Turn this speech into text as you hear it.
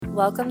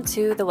Welcome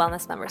to the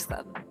Wellness Members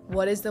Club.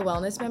 What is the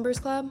Wellness Members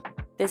Club?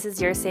 This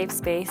is your safe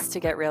space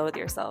to get real with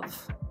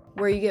yourself.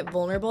 Where you get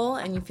vulnerable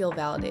and you feel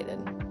validated.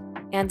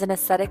 And an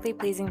aesthetically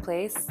pleasing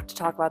place to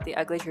talk about the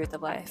ugly truth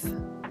of life.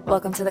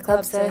 Welcome to the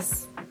club,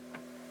 sis.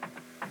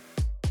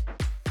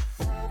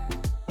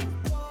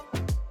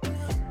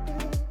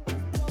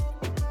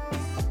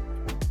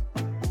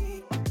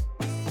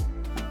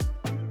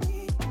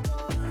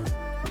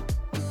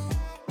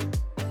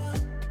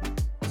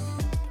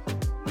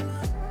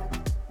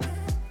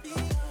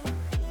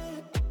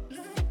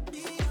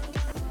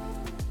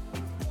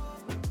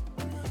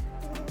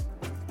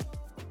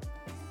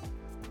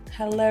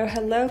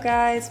 Hello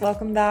guys,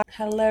 welcome back.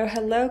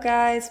 Hello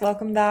guys,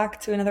 welcome back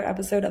to another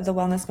episode of the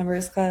Wellness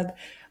Members Club.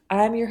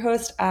 I'm your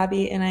host,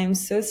 Abby, and I'm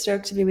so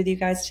stoked to be with you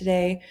guys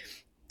today.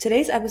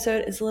 Today's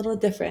episode is a little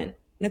different.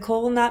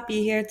 Nicole will not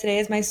be here. Today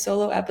is my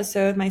solo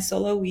episode, my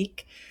solo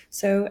week.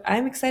 So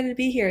I'm excited to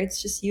be here.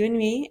 It's just you and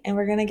me, and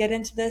we're going to get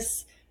into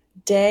this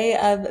day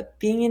of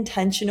being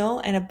intentional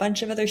and a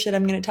bunch of other shit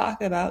I'm going to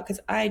talk about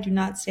because I do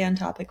not stay on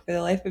topic for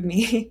the life of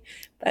me.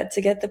 But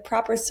to get the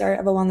proper start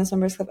of a Wellness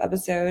Members Club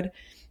episode,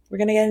 we're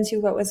going to get into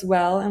what was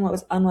well and what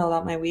was unwell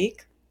about my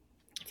week.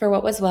 For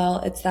what was well,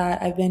 it's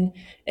that I've been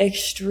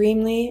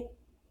extremely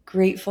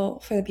grateful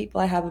for the people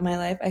I have in my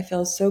life. I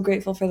feel so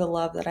grateful for the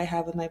love that I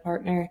have with my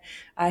partner.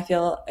 I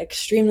feel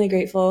extremely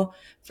grateful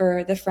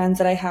for the friends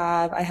that I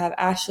have. I have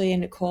Ashley and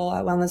Nicole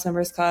at Wellness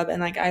Members Club,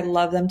 and I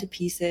love them to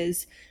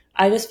pieces.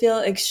 I just feel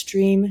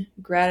extreme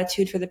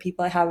gratitude for the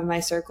people I have in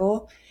my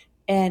circle.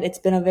 And it's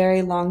been a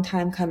very long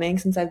time coming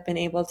since I've been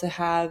able to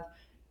have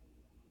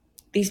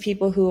these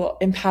people who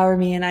empower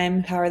me and I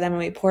empower them, and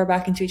we pour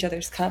back into each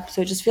other's cup.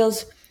 So it just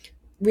feels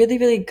really,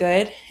 really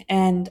good.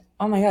 And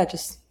oh my God,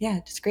 just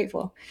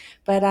grateful.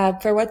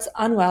 But for what's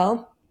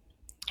unwell,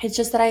 it's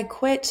just that I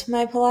quit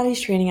my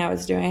Pilates training I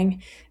was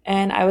doing,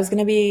 and I was going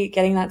to be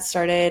getting that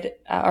started,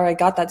 or I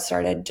got that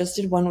started, just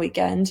did one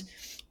weekend.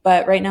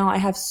 But right now I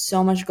have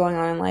so much going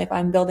on in life.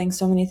 I'm building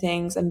so many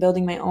things. I'm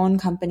building my own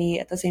company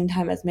at the same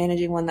time as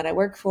managing one that I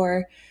work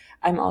for.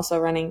 I'm also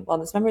running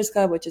Wellness Members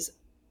Club, which is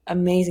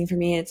amazing for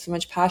me. It's so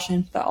much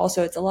passion, but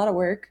also it's a lot of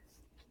work.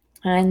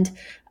 And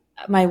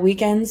my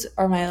weekends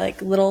are my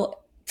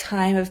little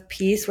time of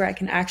peace where I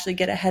can actually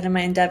get ahead in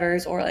my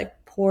endeavors or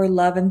pour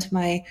love into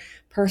my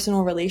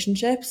personal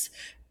relationships.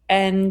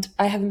 And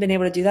I haven't been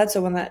able to do that.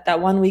 So when that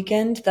one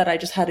weekend that I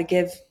just had to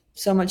give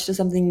so much to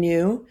something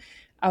new,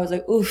 I was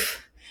like,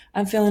 oof,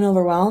 I'm feeling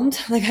overwhelmed.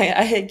 I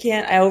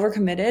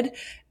overcommitted.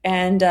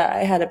 And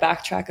I had to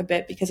backtrack a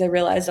bit because I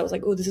realized I was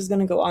like, oh, this is going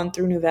to go on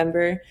through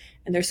November.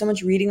 And there's so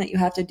much reading that you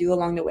have to do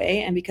along the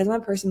way. And because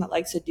I'm a person that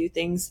likes to do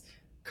things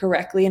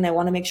correctly, and I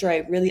want to make sure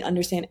I really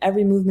understand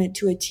every movement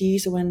to a T.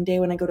 So one day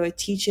when I go to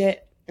teach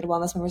it at a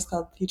Wellness Members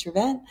Club future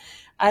event,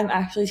 I'm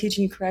actually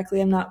teaching you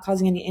correctly. I'm not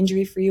causing any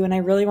injury for you. And I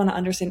really want to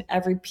understand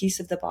every piece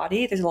of the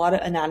body. There's a lot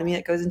of anatomy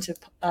that goes into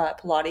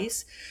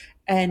Pilates.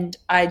 And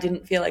I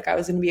didn't feel like I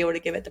was going to be able to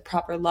give it the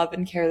proper love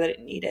and care that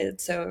it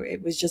needed. So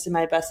it was just in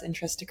my best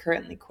interest to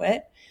currently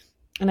quit.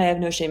 And I have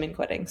no shame in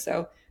quitting.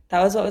 So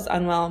that was what was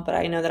unwell. But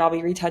I know that I'll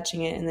be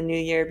retouching it in the new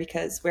year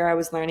because where I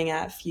was learning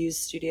at Fuse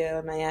Studio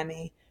in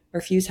Miami,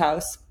 or Fuse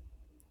House,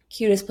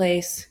 cutest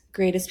place,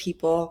 greatest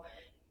people.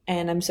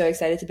 And I'm so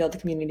excited to build a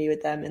community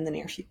with them in the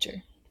near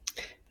future.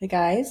 But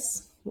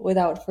guys,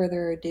 without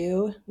further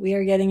ado, we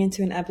are getting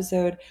into an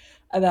episode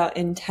about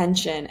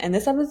intention. And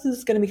this episode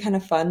is going to be kind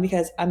of fun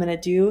because I'm going to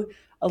do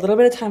a little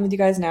bit of time with you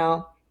guys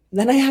now.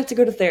 Then I have to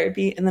go to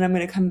therapy, and then I'm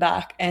going to come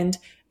back. And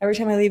every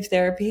time I leave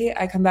therapy,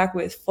 I come back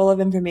with full of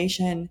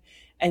information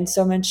and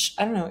so much,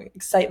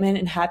 excitement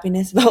and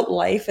happiness about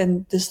life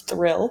and this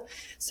thrill.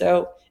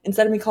 So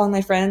instead of me calling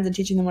my friends and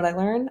teaching them what I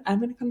learned, I'm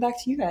going to come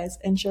back to you guys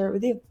and share it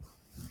with you.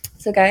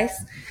 So guys,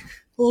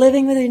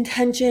 living with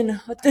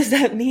intention, what does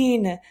that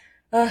mean?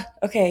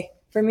 Okay.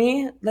 For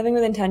me, living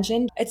with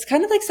intention, it's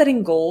kind of like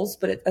setting goals,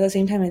 but at the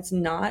same time, it's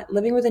not.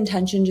 Living with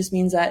intention just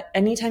means that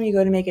anytime you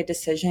go to make a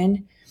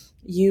decision,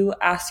 you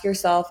ask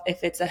yourself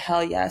if it's a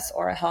hell yes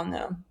or a hell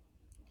no.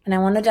 And I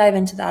want to dive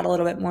into that a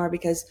little bit more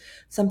because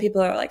some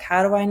people are like,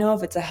 how do I know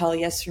if it's a hell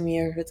yes for me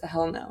or if it's a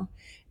hell no?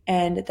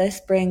 And this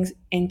brings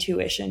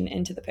intuition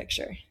into the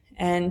picture.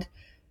 And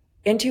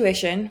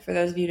intuition, for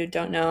those of you who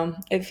don't know,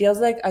 it feels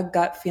like a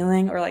gut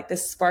feeling or like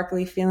this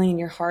sparkly feeling in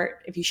your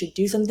heart if you should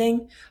do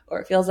something, or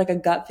it feels like a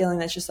gut feeling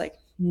that's just like,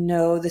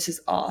 no, this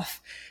is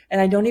off. And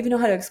I don't even know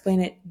how to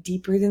explain it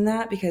deeper than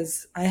that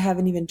because I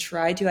haven't even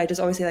tried to. I just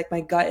always say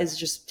my gut is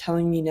just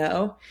telling me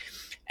no.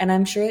 And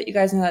I'm sure that you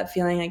guys know that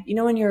feeling,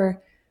 when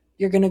you're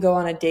going to go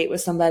on a date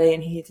with somebody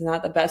and he's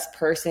not the best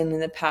person in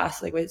the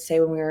past, say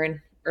when we were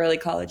in early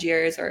college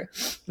years or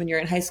when you're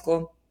in high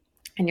school.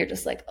 And you're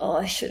just like, oh,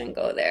 I shouldn't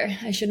go there.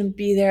 I shouldn't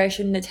be there. I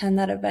shouldn't attend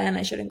that event.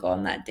 I shouldn't go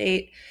on that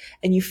date.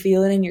 And you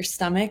feel it in your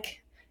stomach.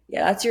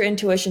 Yeah, that's your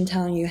intuition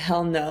telling you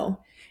hell no.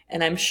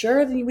 And I'm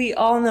sure that we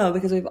all know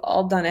because we've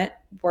all done it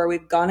where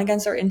we've gone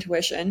against our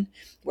intuition,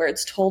 where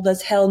it's told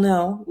us hell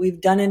no.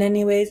 We've done it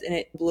anyways and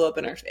it blew up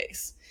in our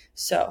face.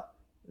 So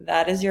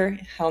that is your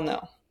hell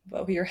no.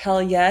 But your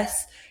hell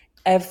yes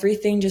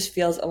everything just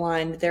feels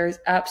aligned. There's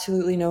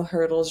absolutely no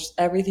hurdles. Just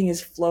everything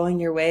is flowing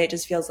your way. It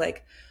just feels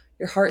like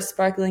your heart's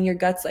sparkling, your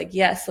gut's like,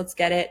 yes, let's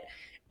get it.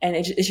 And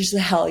it's just a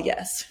hell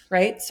yes,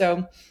 right?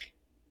 So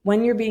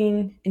when you're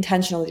being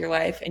intentional with your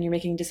life and you're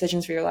making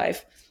decisions for your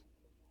life,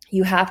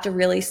 you have to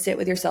really sit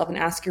with yourself and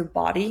ask your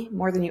body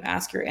more than you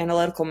ask your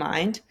analytical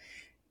mind,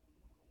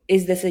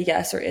 is this a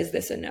yes or is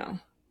this a no?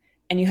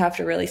 And you have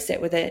to really sit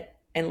with it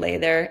and lay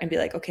there and be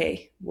like,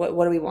 okay,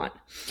 what do we want?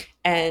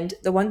 And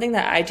the one thing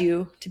that I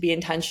do to be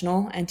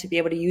intentional and to be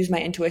able to use my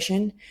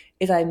intuition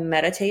is I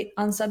meditate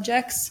on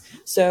subjects.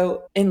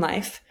 So in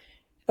life,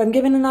 if I'm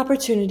given an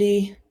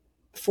opportunity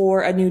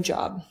for a new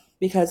job,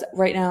 because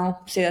right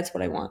now, say that's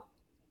what I want,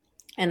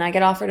 and I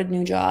get offered a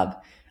new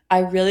job,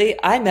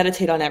 I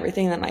meditate on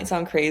everything. That might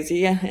sound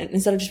crazy. And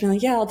instead of just being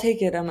like, yeah, I'll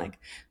take it, I'm like,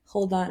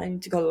 hold on, I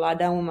need to go lie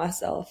down with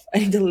myself. I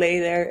need to lay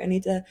there. I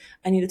need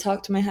to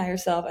talk to my higher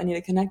self. I need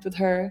to connect with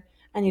her.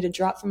 I need to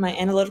drop from my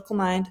analytical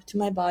mind to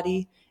my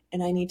body,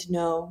 and I need to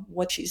know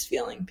what she's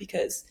feeling,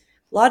 because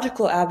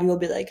logical Abby will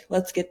be like,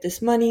 let's get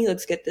this money,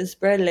 let's get this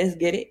bread, let's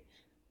get it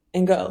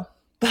and go.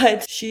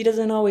 But she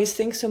doesn't always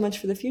think so much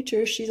for the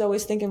future. She's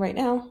always thinking right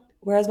now.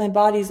 Whereas my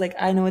body's like,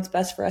 I know what's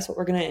best for us, what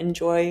we're going to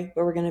enjoy,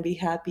 where we're going to be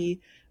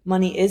happy.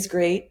 Money is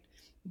great,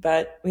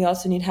 but we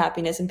also need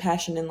happiness and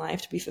passion in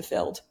life to be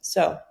fulfilled.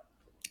 So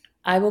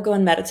I will go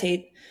and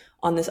meditate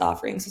on this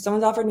offering. So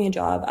someone's offered me a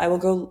job. I will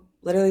go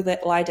literally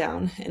lie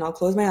down and I'll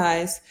close my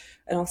eyes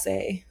and I'll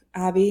say,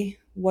 Abby,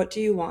 what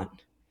do you want?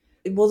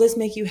 Will this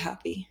make you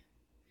happy?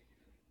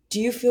 Do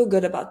you feel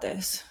good about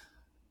this?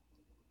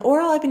 Or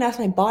I'll even ask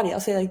my body. I'll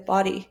say, like,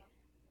 body,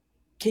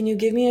 can you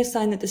give me a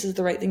sign that this is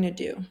the right thing to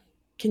do?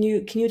 Can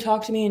you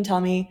talk to me and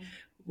tell me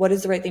what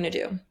is the right thing to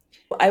do?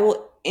 I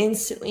will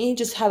instantly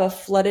just have a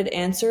flooded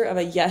answer of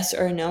a yes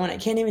or a no, and I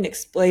can't even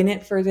explain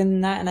it further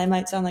than that. And I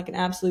might sound like an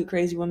absolute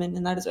crazy woman,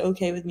 and that is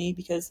okay with me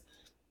because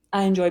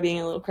I enjoy being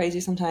a little crazy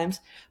sometimes.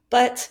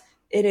 But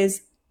it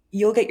is,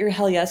 you'll get your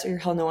hell yes or your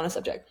hell no on a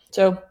subject.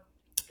 So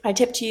my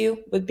tip to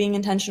you with being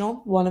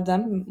intentional, one of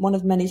them, one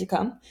of many to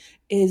come,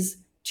 is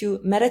to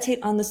meditate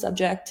on the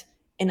subject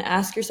and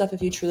ask yourself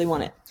if you truly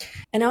want it.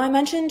 And now I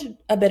mentioned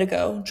a bit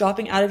ago,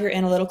 dropping out of your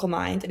analytical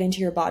mind and into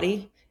your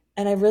body.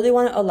 And I really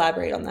want to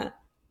elaborate on that.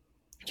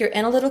 Your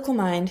analytical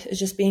mind is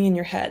just being in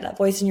your head, that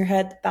voice in your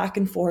head, back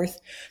and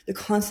forth, the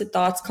constant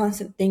thoughts,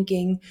 constant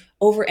thinking,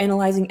 over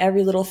analyzing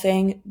every little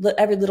thing,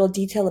 every little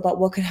detail about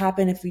what could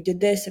happen if we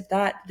did this, if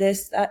that,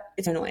 this, that.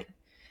 It's annoying.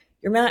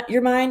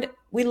 Your mind,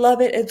 we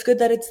love it. It's good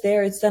that it's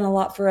there. It's done a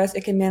lot for us.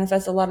 It can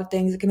manifest a lot of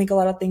things. It can make a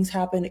lot of things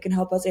happen. It can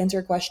help us answer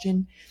a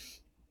question,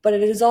 but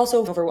it is also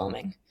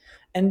overwhelming.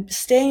 And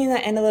staying in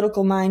that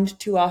analytical mind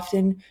too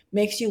often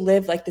makes you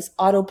live like this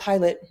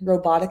autopilot,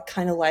 robotic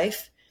kind of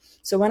life.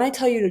 So when I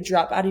tell you to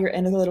drop out of your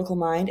analytical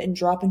mind and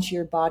drop into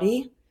your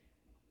body,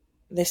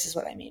 this is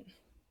what I mean.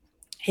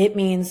 It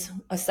means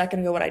a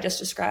second ago what I just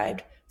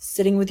described,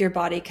 sitting with your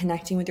body,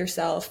 connecting with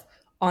yourself,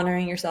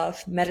 honoring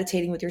yourself,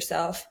 meditating with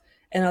yourself,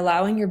 and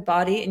allowing your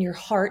body and your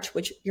heart,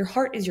 which your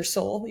heart is your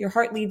soul. Your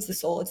heart leads the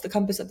soul. It's the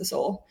compass of the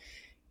soul.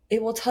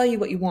 It will tell you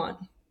what you want,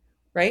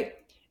 right?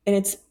 And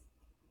it's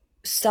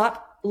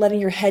stop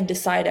letting your head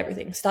decide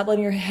everything. Stop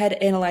letting your head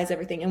analyze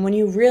everything. And when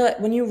you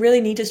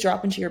really need to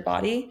drop into your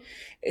body,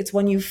 it's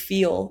when you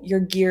feel your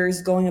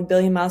gears going a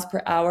billion miles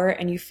per hour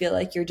and you feel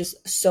like you're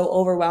just so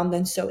overwhelmed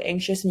and so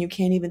anxious and you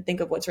can't even think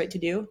of what's right to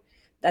do.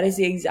 That is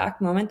the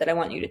exact moment that I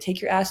want you to take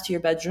your ass to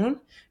your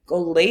bedroom, go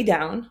lay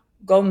down,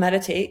 go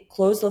meditate,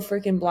 close the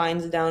freaking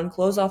blinds down,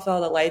 close off all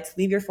the lights,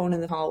 leave your phone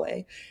in the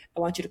hallway. I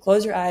want you to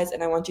close your eyes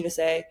and I want you to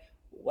say,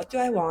 what do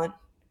I want?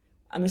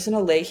 I'm just going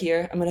to lay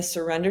here. I'm going to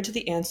surrender to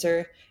the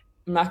answer.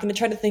 I'm not going to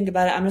try to think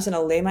about it. I'm just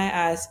going to lay my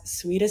ass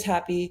sweet as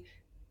happy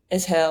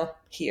as hell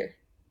here.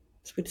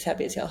 Sweet as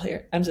happy as hell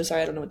here. I'm so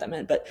sorry. I don't know what that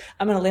meant, but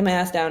I'm going to lay my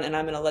ass down and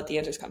I'm going to let the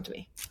answers come to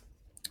me.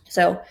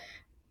 So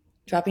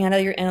dropping out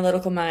of your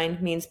analytical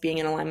mind means being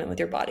in alignment with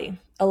your body.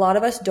 A lot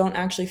of us don't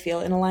actually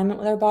feel in alignment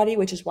with our body,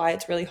 which is why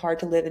it's really hard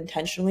to live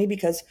intentionally,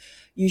 because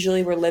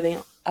usually we're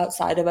living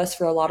outside of us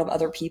for a lot of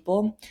other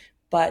people.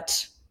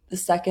 But the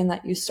second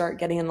that you start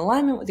getting in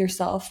alignment with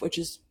yourself, which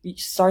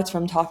starts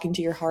from talking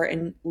to your heart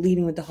and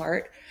leading with the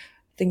heart,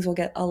 things will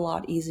get a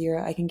lot easier.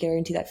 I can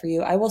guarantee that for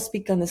you. I will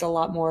speak on this a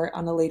lot more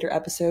on a later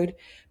episode,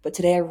 but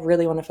today I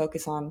really want to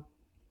focus on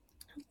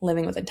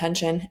living with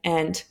intention.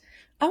 And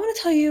I want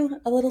to tell you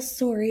a little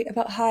story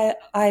about how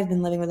I've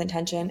been living with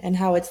intention and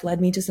how it's led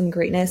me to some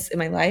greatness in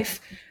my life.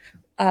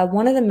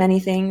 One of the many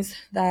things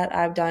that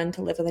I've done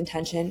to live with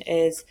intention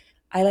is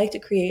I like to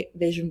create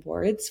vision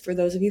boards. For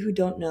those of you who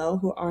don't know,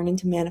 who aren't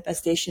into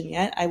manifestation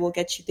yet, I will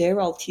get you there.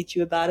 I'll teach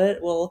you about it.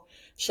 We'll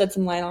shed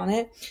some light on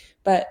it.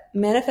 But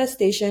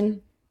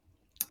manifestation,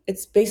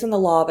 it's based on the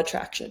law of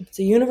attraction. It's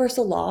a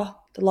universal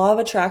law. The law of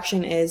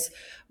attraction is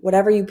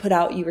whatever you put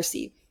out, you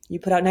receive. You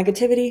put out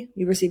negativity,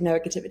 you receive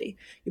negativity.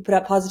 You put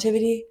out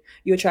positivity,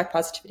 you attract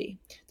positivity.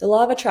 The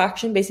law of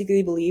attraction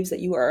basically believes that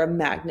you are a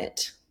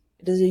magnet.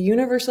 It is a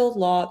universal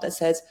law that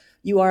says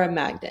you are a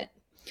magnet.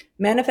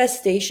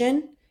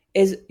 Manifestation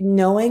is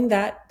knowing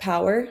that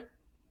power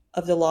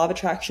of the law of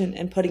attraction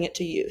and putting it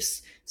to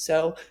use.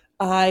 So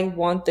I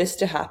want this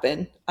to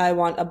happen. I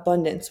want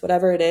abundance,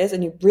 whatever it is.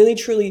 And you really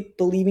truly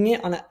believing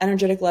it on an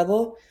energetic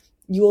level,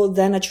 you will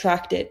then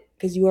attract it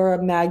because you are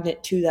a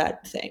magnet to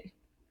that thing.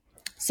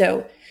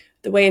 So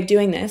the way of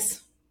doing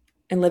this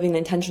and living an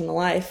intentional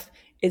life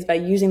is by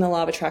using the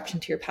law of attraction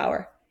to your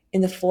power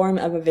in the form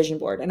of a vision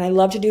board. And I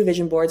love to do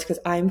vision boards because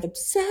I'm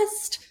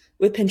obsessed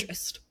with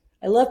Pinterest.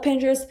 I love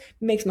Pinterest. It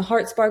makes my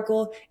heart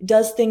sparkle. It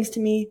does things to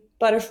me.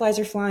 Butterflies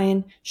are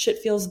flying. Shit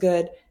feels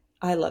good.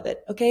 I love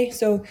it. Okay,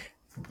 so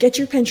get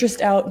your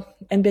Pinterest out,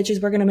 and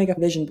bitches, we're going to make a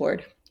vision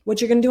board. What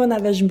you're going to do on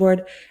that vision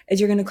board is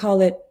you're going to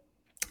call it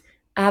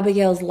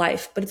Abigail's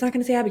life, but it's not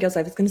going to say Abigail's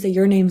life. It's going to say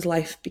your name's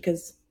life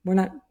because we're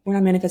not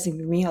manifesting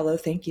for me, although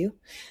thank you.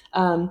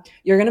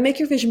 You're going to make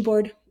your vision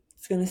board.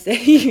 It's going to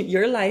say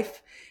your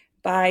life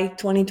by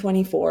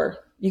 2024.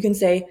 You can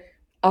say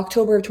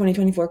October of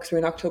 2024 because we're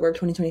in October of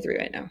 2023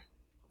 right now.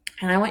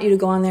 And I want you to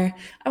go on there.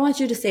 I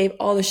want you to save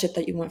all the shit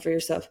that you want for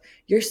yourself.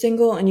 You're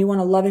single and you want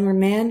a loving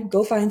man,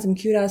 go find some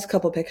cute ass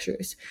couple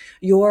pictures.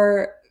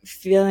 You're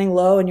feeling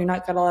low and you're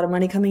not got a lot of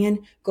money coming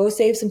in, go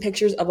save some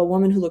pictures of a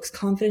woman who looks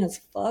confident as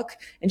fuck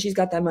and she's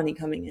got that money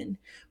coming in.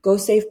 Go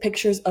save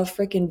pictures of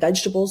freaking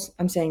vegetables.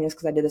 I'm saying this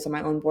because I did this on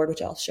my own board,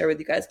 which I'll share with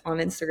you guys on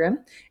Instagram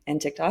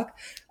and TikTok.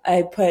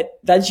 I put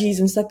veggies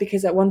and stuff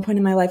because at one point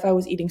in my life I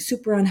was eating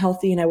super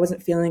unhealthy and I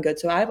wasn't feeling good.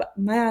 So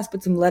my ass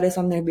put some lettuce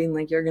on there being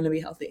like, you're going to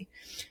be healthy.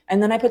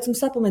 And then I put some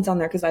supplements on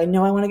there because I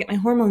know I want to get my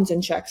hormones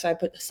in check. So I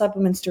put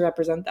supplements to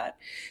represent that.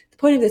 The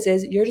point of this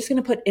is you're just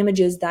going to put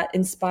images that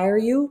inspire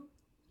you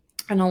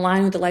and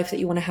align with the life that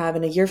you want to have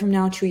in a year from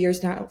now, 2 years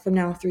from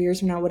now, 3 years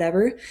from now,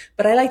 whatever.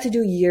 But I like to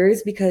do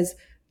years because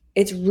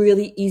it's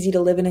really easy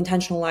to live an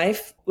intentional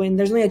life when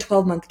there's only a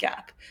 12-month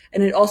gap.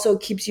 And it also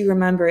keeps you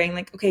remembering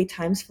like, okay,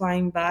 time's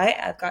flying by.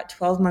 I've got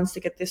 12 months to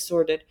get this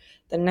sorted.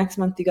 The next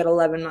month you got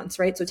 11 months,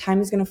 right? So time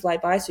is going to fly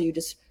by. So you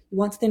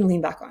want something to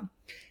lean back on.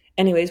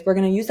 Anyways, we're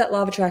going to use that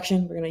law of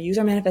attraction. We're going to use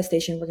our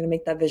manifestation. We're going to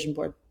make that vision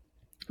board.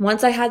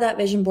 Once I had that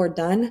vision board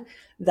done,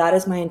 that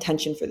is my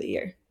intention for the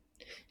year.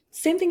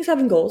 Same thing as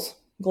having goals.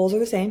 Goals are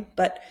the same,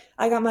 but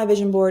I got my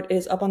vision board. It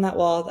is up on that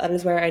wall. That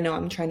is where I know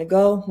I'm trying to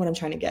go, what I'm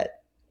trying to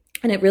get.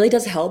 And it really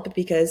does help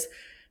because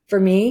for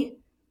me,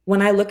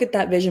 when I look at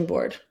that vision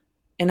board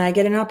and I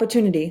get an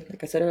opportunity,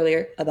 like I said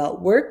earlier,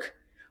 about work,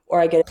 or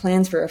I get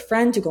plans for a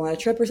friend to go on a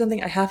trip or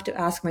something, I have to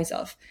ask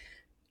myself,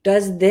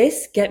 does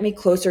this get me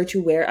closer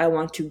to where I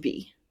want to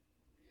be?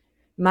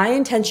 My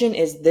intention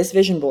is this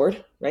vision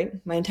board, right?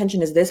 My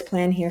intention is this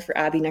plan here for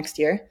Abby next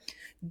year.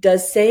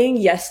 Does saying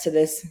yes to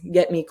this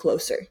get me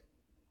closer?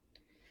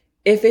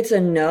 If it's a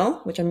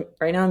no, which I'm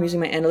using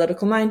my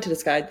analytical mind to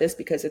decide this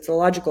because it's a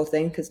logical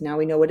thing because now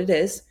we know what it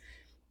is.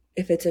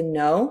 If it's a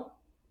no,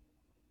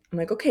 I'm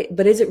like, okay,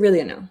 but is it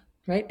really a no,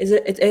 right?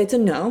 It's a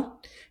no.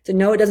 It's a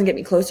no, it doesn't get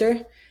me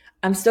closer.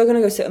 I'm still going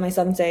to go sit with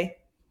myself and say,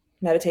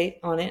 meditate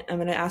on it. I'm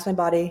going to ask my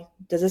body,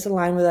 does this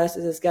align with us?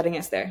 Is this getting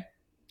us there?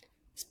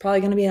 It's probably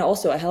going to be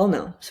also a hell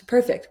no. So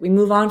perfect. We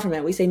move on from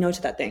it. We say no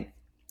to that thing.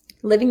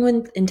 Living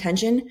with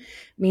intention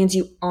means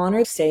you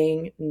honor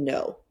saying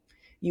no.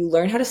 You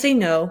learn how to say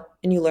no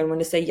and you learn when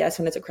to say yes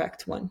when it's a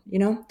correct one,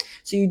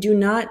 So you do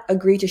not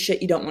agree to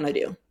shit you don't want to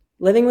do.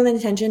 Living with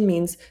intention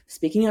means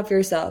speaking up for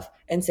yourself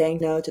and saying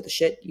no to the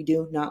shit you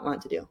do not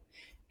want to do.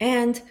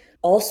 And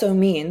also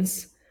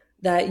means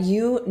that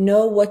you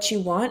know what you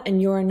want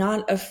and you're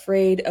not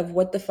afraid of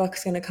what the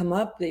fuck's going to come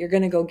up, that you're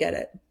going to go get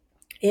it.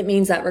 It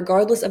means that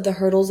regardless of the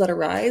hurdles that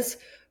arise,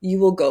 you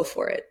will go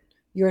for it.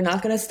 You're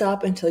not going to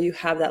stop until you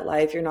have that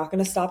life. You're not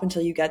going to stop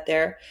until you get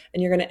there,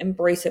 and you're going to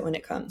embrace it when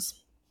it comes.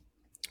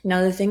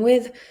 Now, the thing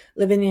with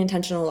living the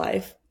intentional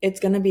life, it's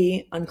going to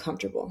be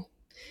uncomfortable.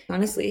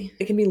 Honestly,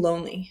 it can be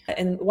lonely.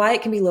 And why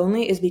it can be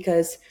lonely is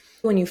because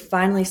when you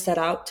finally set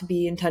out to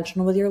be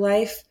intentional with your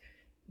life,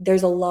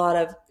 there's a lot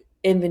of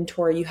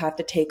inventory you have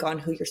to take on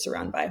who you're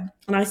surrounded by.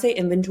 And I say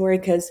inventory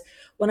because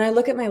when I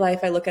look at my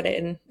life, I look at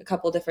it in a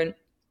couple different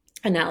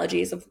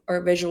analogies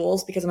or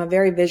visuals because I'm a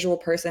very visual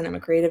person. I'm a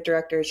creative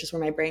director. It's just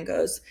where my brain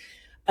goes.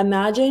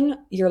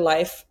 Imagine your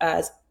life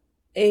as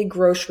a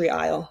grocery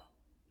aisle.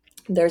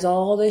 There's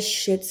all this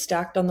shit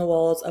stacked on the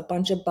walls, a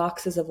bunch of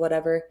boxes of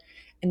whatever,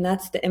 and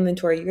that's the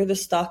inventory. You're the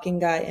stocking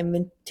guy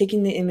and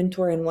taking the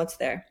inventory and what's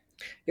there.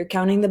 You're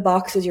counting the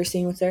boxes, you're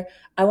seeing what's there.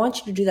 I want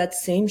you to do that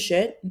same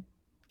shit.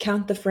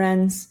 Count the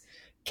friends,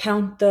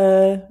 count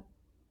the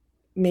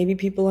maybe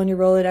people on your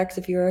Rolodex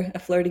if you're a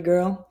flirty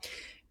girl.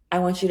 I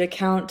want you to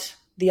count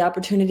the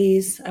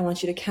opportunities. I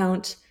want you to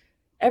count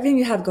everything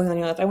you have going on in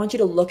your life. I want you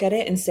to look at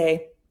it and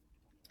say,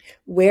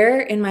 where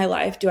in my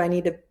life do I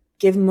need to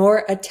give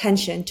more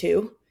attention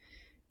to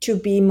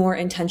be more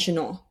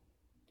intentional?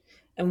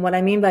 And what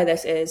I mean by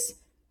this is,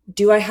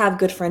 do I have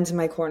good friends in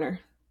my corner?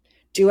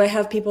 Do I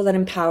have people that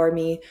empower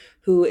me,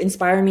 who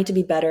inspire me to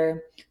be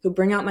better, who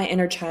bring out my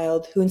inner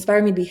child, who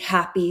inspire me to be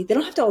happy? They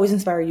don't have to always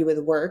inspire you with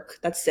work.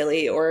 That's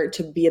silly. Or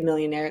to be a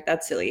millionaire.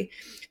 That's silly.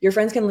 Your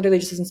friends can literally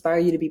just inspire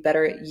you to be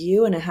better at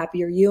you and a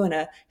happier you and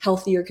a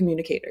healthier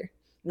communicator.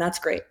 And that's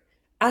great.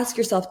 Ask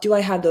yourself, do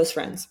I have those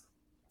friends?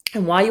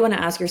 And why you want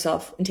to ask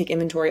yourself and take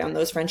inventory on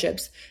those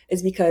friendships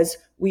is because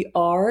we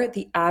are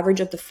the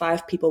average of the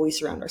 5 people we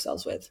surround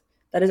ourselves with.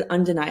 That is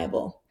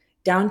undeniable.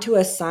 Down to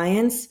a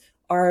science,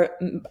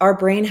 our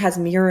brain has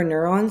mirror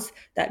neurons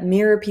that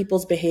mirror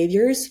people's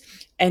behaviors.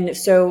 And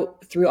so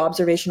through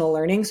observational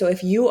learning, so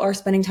if you are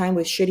spending time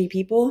with shitty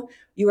people,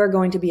 you are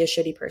going to be a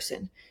shitty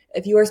person.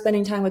 If you are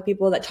spending time with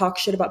people that talk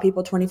shit about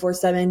people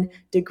 24/7,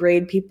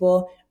 degrade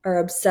people, are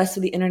obsessed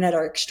with the internet,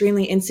 are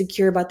extremely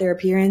insecure about their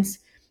appearance,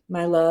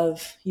 my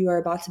love, you are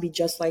about to be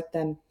just like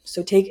them.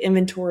 So take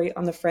inventory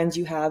on the friends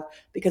you have,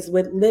 because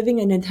with living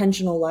an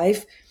intentional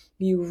life,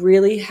 you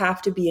really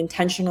have to be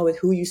intentional with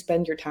who you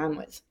spend your time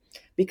with,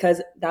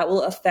 because that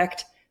will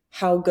affect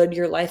how good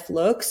your life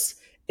looks,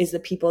 is the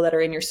people that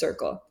are in your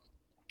circle.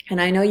 And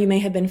I know you may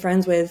have been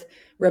friends with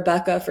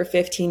Rebecca for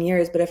 15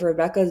 years, but if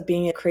Rebecca is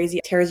being a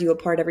crazy, tears you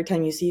apart every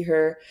time you see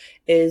her,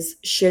 is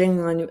shitting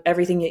on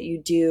everything that you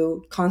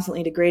do,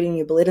 constantly degrading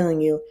you,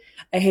 belittling you,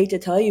 I hate to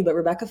tell you, but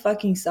Rebecca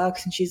fucking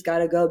sucks and she's got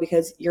to go,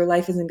 because your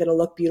life isn't going to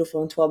look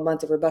beautiful in 12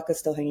 months if Rebecca's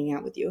still hanging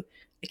out with you.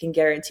 I can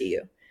guarantee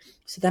you.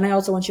 So then I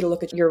also want you to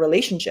look at your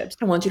relationships.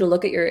 I want you to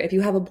look at if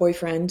you have a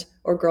boyfriend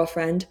or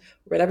girlfriend,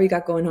 whatever you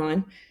got going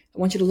on, I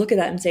want you to look at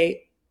that and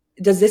say,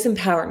 does this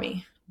empower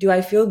me? Do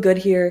I feel good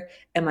here?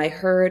 Am I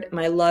heard? Am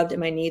I loved?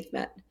 Am my needs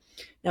met?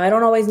 Now, I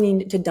don't always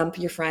mean to dump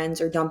your friends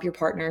or dump your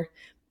partner.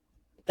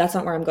 That's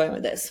not where I'm going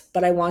with this.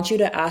 But I want you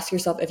to ask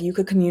yourself if you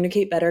could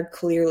communicate better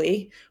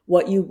clearly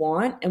what you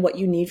want and what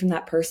you need from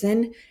that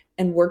person,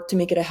 and work to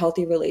make it a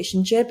healthy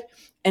relationship.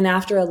 And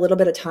after a little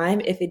bit of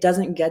time, if it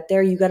doesn't get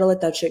there, you got to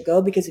let that shit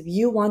go. Because if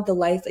you want the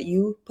life that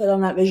you put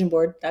on that vision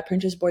board, that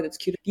Pinterest board that's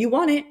cute, if you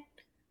want it,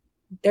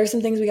 there's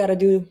some things we got to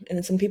do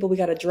and some people we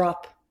got to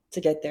drop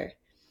to get there.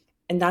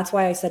 And that's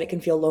why I said it can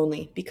feel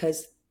lonely,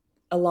 because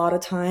a lot of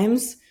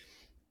times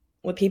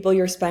with people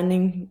you're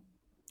spending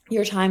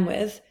your time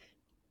with,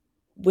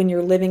 when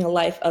you're living a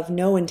life of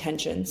no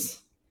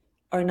intentions,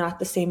 are not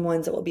the same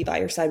ones that will be by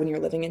your side when you're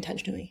living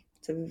intentionally.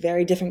 It's a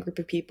very different group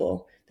of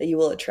people that you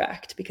will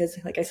attract, because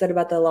like I said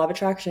about the law of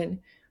attraction,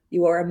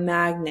 you are a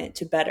magnet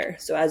to better.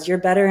 So as you're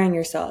bettering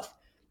yourself,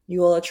 you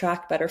will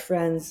attract better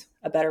friends,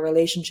 a better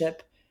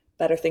relationship,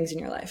 better things in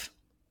your life.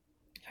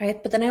 All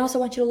right. But then I also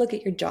want you to look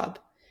at your job,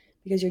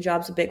 because your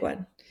job's a big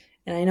one.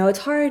 And I know it's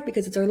hard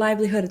because it's our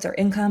livelihood, it's our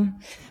income,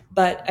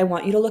 but I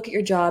want you to look at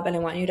your job and I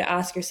want you to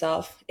ask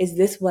yourself, is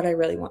this what I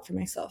really want for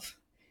myself?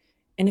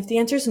 And if the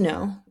answer is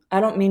no, I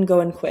don't mean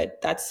go and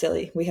quit. That's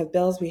silly. We have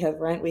bills, we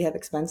have rent, we have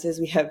expenses,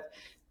 we have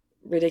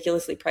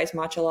ridiculously priced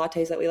matcha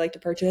lattes that we like to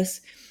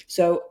purchase.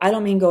 So I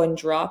don't mean go and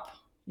drop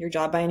your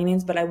job by any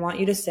means, but I want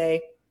you to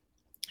say,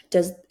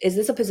 is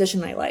this a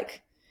position I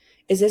like?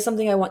 Is this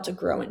something I want to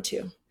grow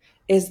into?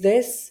 Is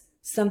this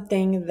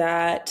something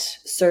that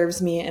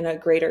serves me in a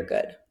greater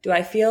good? Do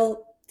I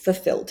feel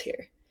fulfilled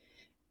here?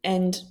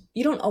 And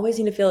you don't always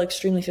need to feel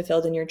extremely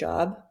fulfilled in your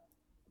job.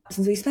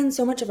 Since we spend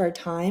so much of our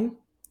time,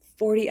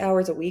 40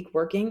 hours a week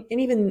working, and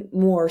even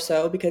more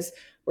so because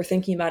we're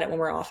thinking about it when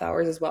we're off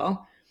hours as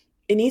well,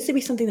 it needs to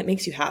be something that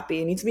makes you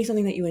happy. It needs to be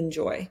something that you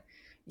enjoy.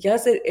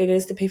 Yes, it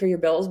is to pay for your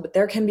bills, but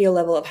there can be a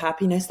level of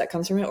happiness that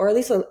comes from it, or at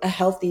least a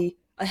healthy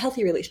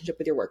relationship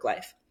with your work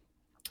life.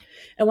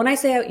 And when I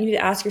say you need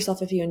to ask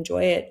yourself if you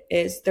enjoy it,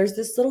 is there's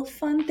this little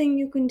fun thing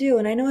you can do.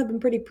 And I know I've been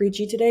pretty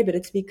preachy today, but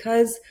it's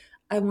because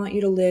I want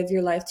you to live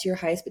your life to your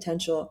highest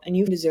potential, and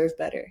you deserve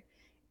better.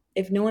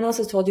 If no one else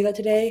has told you that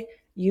today,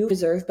 you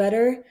deserve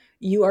better.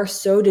 You are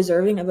so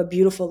deserving of a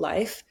beautiful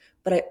life.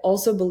 But I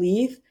also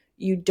believe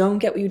you don't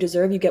get what you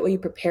deserve, you get what you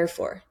prepare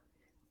for.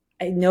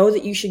 I know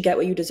that you should get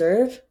what you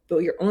deserve, but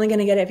you're only going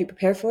to get it if you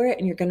prepare for it,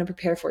 and you're going to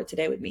prepare for it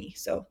today with me.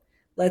 So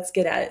let's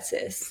get at it,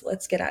 sis.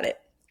 Let's get at it.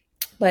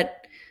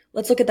 But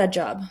let's look at that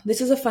job.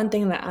 This is a fun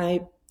thing that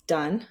I've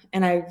done,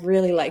 and I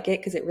really like it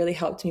because it really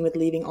helped me with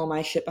leaving all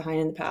my shit behind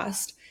in the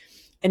past.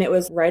 And it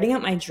was writing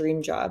out my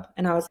dream job.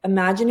 And I was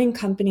imagining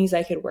companies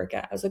I could work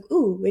at. I was like,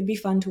 ooh, it'd be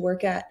fun to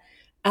work at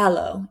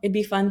Aloe. It'd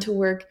be fun to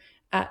work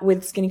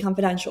with Skinny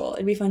Confidential.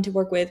 It'd be fun to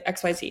work with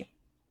XYZ.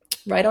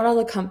 Write out all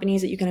the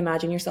companies that you can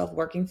imagine yourself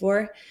working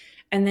for.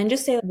 And then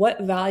just say, what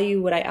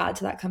value would I add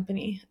to that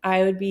company?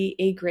 I would be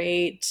a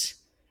great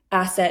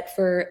asset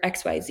for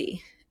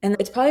XYZ. And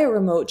it's probably a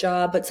remote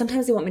job, but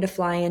sometimes they want me to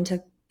fly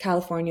into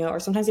California, or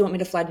sometimes they want me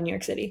to fly to New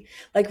York City.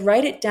 Like,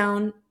 write it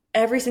down,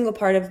 every single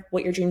part of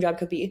what your dream job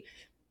could be.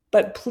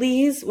 But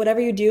please,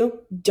 whatever you do,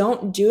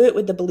 don't do it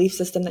with the belief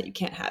system that you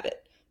can't have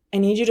it. I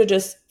need you to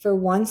just, for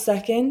 1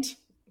 second,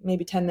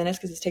 maybe 10 minutes,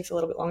 because this takes a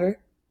little bit longer,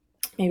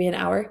 maybe an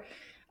hour,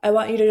 I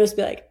want you to just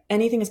be like,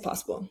 anything is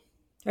possible,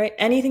 right?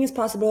 Anything is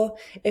possible.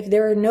 If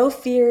there are no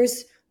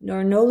fears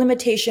nor no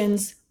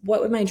limitations,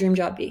 what would my dream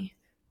job be?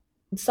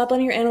 Stop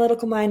letting your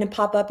analytical mind and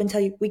pop up and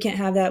tell you, we can't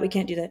have that, we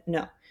can't do that.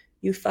 No,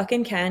 you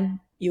fucking can,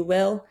 you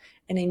will.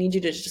 And I need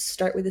you to just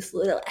start with this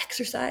little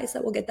exercise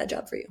that will get that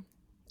job for you.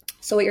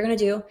 So what you're going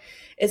to do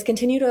is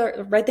continue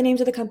to write the names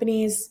of the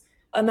companies.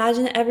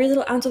 Imagine every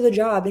little ounce of the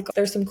job.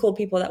 There's some cool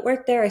people that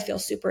work there. I feel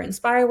super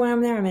inspired when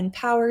I'm there. I'm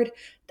empowered.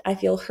 I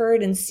feel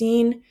heard and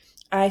seen.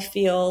 I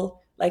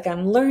feel like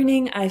I'm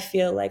learning. I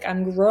feel like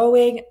I'm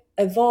growing.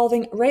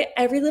 evolving, right?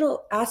 Every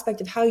little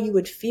aspect of how you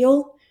would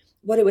feel,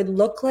 what it would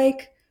look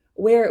like,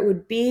 where it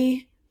would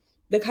be,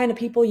 the kind of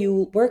people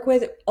you work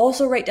with.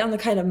 Also write down the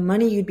kind of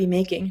money you'd be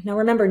making. Now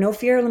remember, no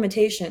fear or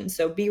limitations,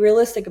 so be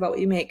realistic about what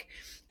you make.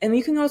 And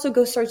you can also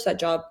go search that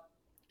job.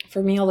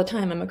 For me all the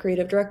time, I'm a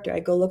creative director. I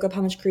go look up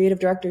how much creative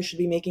directors should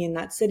be making in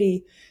that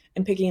city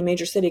and picking a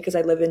major city because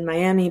I live in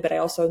Miami, but I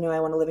also know I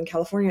want to live in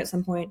California at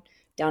some point,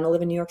 down to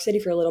live in New York City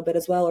for a little bit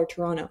as well, or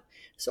Toronto.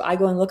 So I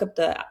go and look up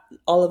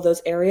all of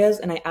those areas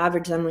and I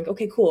average them. I'm like,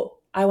 okay, cool.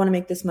 I want to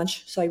make this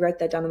much. So I write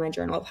that down in my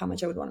journal of how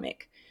much I would want to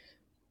make.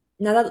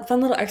 Now that fun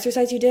little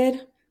exercise you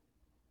did,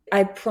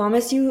 I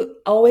promise you,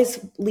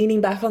 always leaning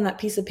back on that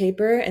piece of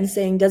paper and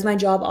saying, does my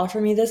job offer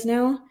me this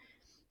now?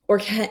 Or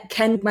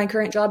can my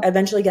current job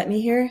eventually get me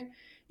here?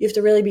 You have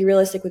to really be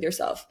realistic with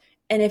yourself.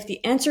 And if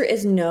the answer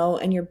is no,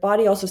 and your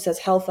body also says,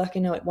 hell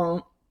fucking no, it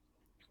won't,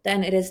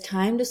 then it is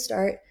time to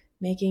start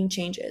making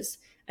changes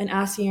and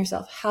asking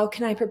yourself, how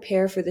can I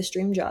prepare for this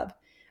dream job?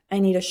 I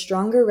need a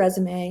stronger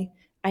resume.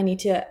 I need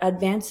to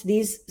advance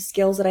these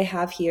skills that I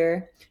have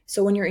here.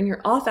 So when you're in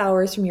your off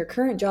hours from your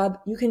current job,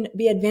 you can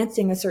be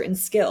advancing a certain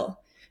skill.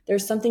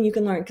 There's something you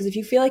can learn, because if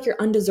you feel like you're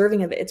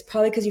undeserving of it, it's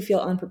probably because you feel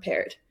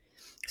unprepared.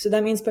 So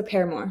that means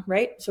prepare more,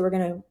 right? So we're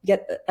going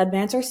to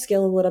advance our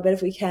skill a little bit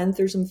if we can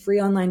through some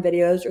free online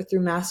videos or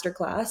through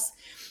masterclass.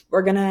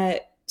 We're going to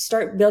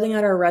start building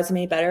out our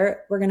resume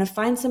better. We're going to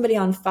find somebody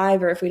on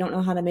Fiverr if we don't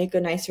know how to make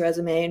a nice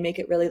resume and make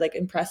it really like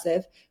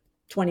impressive.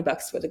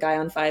 $20 for the guy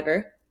on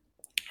Fiverr.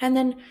 And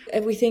then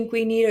if we think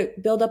we need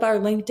to build up our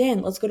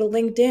LinkedIn, let's go to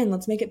LinkedIn.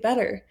 Let's make it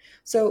better.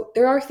 So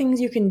there are things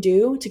you can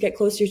do to get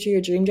closer to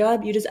your dream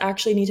job. You just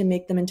actually need to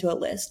make them into a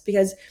list,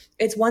 because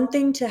it's one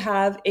thing to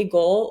have a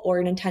goal or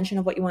an intention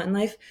of what you want in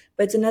life,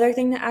 but it's another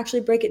thing to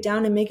actually break it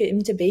down and make it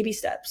into baby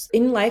steps.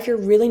 In life, you're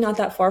really not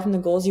that far from the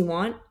goals you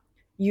want.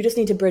 You just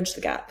need to bridge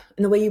the gap.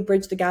 And the way you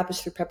bridge the gap is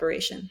through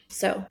preparation.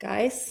 So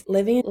guys,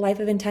 living a life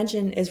of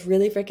intention is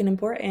really freaking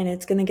important.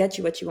 It's going to get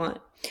you what you want.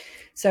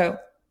 So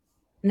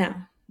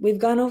now, we've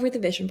gone over the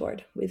vision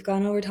board. We've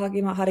gone over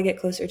talking about how to get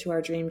closer to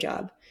our dream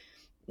job.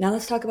 Now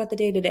let's talk about the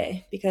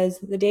day-to-day, because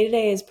the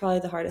day-to-day is probably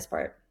the hardest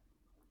part.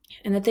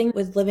 And the thing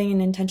with living an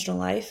intentional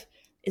life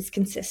is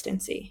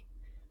consistency.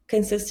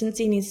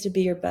 Consistency needs to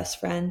be your best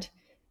friend,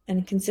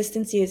 and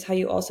consistency is how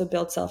you also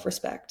build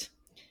self-respect.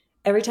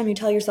 Every time you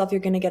tell yourself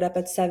you're going to get up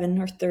at 7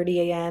 or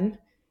 30 a.m.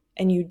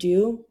 and you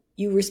do,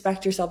 you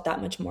respect yourself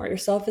that much more. Your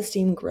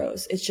self-esteem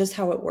grows. It's just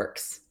how it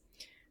works.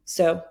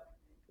 So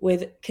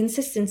with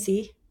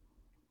consistency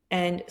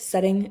and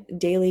setting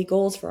daily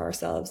goals for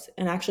ourselves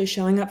and actually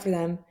showing up for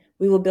them,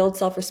 we will build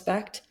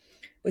self-respect,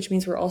 which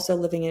means we're also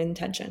living in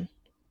intention.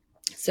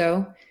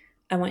 So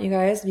I want you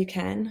guys, if you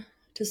can,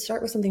 to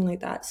start with something like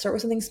that. Start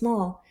with something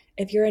small.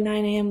 If you're a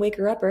 9 a.m.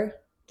 waker-upper,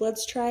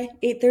 let's try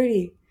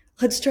 8:30.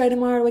 Let's try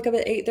tomorrow to wake up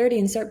at 8:30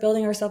 and start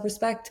building our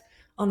self-respect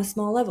on a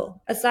small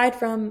level. Aside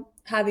from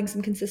having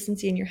some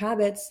consistency in your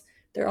habits,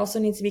 there also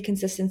needs to be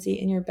consistency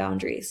in your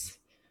boundaries.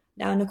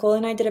 Now, Nicole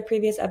and I did a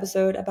previous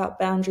episode about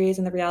boundaries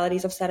and the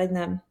realities of setting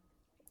them.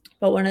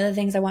 But one of the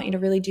things I want you to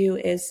really do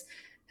is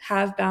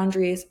have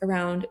boundaries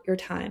around your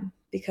time,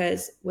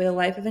 because with a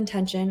life of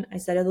intention, I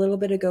said it a little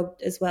bit ago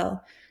as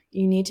well,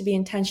 you need to be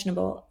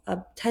intentional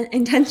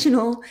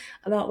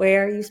about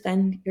where you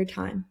spend your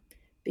time,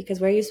 because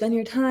where you spend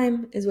your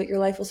time is what your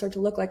life will start to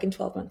look like in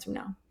 12 months from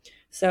now.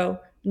 So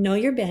know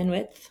your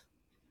bandwidth,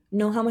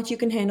 know how much you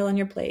can handle on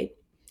your plate.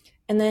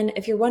 And then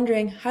if you're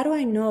wondering, how do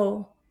I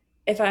know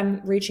if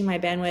I'm reaching my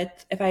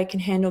bandwidth, if I can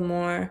handle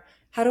more?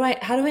 How do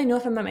I know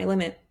if I'm at my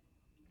limit?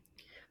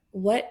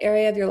 What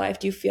area of your life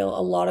do you feel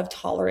a lot of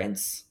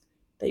tolerance,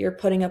 that you're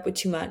putting up with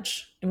too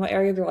much? And what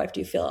area of your life do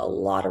you feel a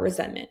lot of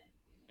resentment?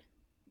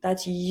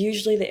 That's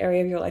usually the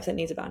area of your life that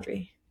needs a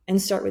boundary.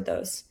 And start with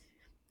those.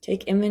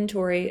 Take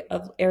inventory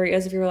of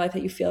areas of your life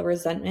that you feel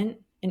resentment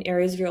and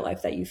areas of your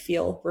life that you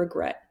feel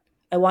regret.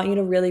 I want you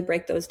to really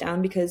break those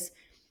down, because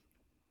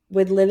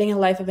with living a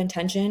life of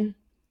intention,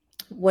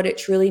 what it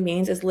truly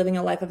means is living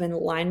a life of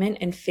alignment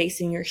and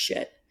facing your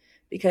shit.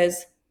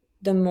 Because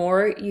the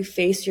more you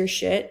face your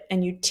shit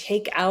and you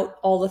take out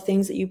all the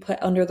things that you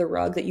put under the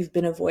rug that you've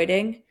been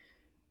avoiding,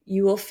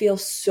 you will feel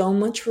so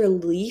much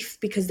relief,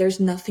 because there's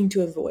nothing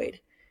to avoid.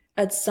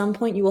 At some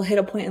point, you will hit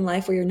a point in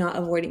life where you're not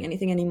avoiding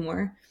anything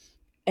anymore,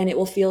 and it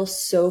will feel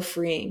so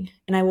freeing.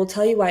 And I will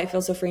tell you why it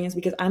feels so freeing is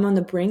because I'm on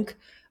the brink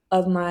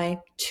of my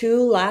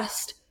 2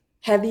 last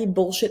heavy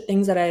bullshit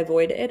things that I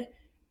avoided,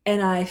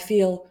 and I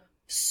feel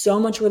so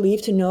much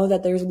relief to know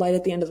that there's light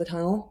at the end of the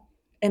tunnel.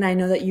 And I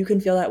know that you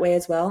can feel that way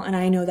as well. And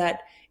I know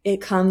that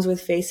it comes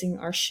with facing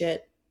our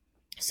shit.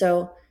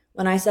 So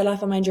when I set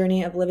off on my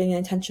journey of living an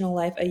intentional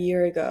life a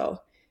year ago,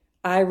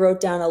 I wrote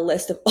down a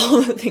list of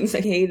all the things I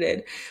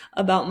hated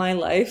about my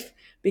life,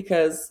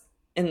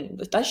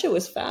 and that shit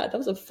was fat. That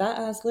was a fat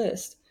ass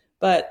list.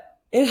 But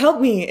It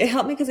helped me. It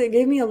helped me because it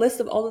gave me a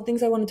list of all the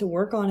things I wanted to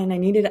work on and I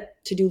needed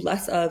to do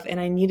less of and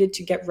I needed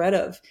to get rid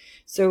of.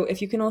 So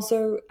if you can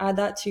also add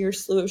that to your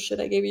slew of shit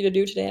I gave you to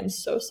do today, I'm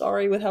so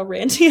sorry with how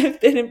ranty I've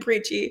been and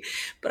preachy,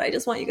 but I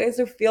just want you guys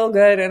to feel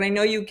good. And I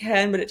know you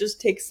can, but it just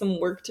takes some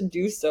work to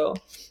do so.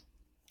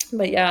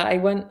 But yeah, I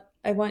want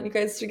you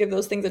guys to give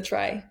those things a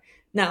try.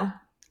 Now,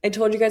 I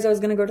told you guys I was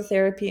going to go to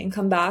therapy and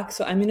come back,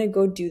 so I'm going to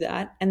go do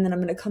that and then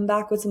I'm going to come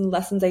back with some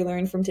lessons I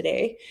learned from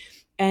today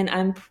and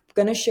I'm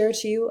going to share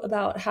to you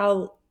about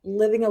how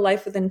living a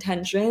life with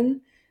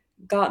intention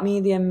got me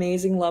the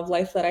amazing love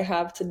life that I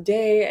have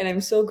today and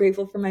I'm so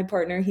grateful for my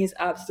partner. He's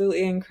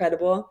absolutely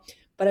incredible.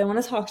 But I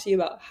want to talk to you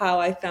about how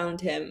I found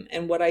him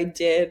and what I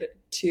did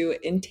to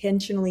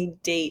intentionally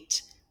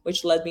date,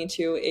 which led me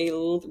to a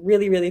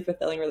really, really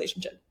fulfilling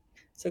relationship.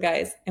 So,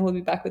 guys, and we'll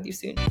be back with you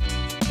soon.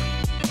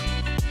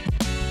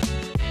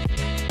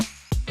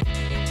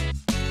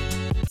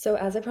 So,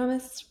 as I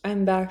promised,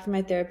 I'm back from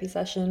my therapy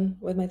session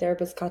with my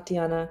therapist,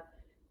 Katiana.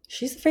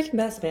 She's the freaking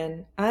best,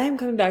 man. I am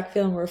coming back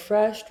feeling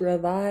refreshed,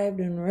 revived,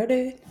 and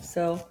ready.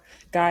 So,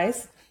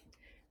 guys,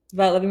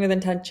 about living with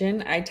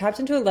intention, I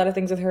tapped into a lot of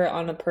things with her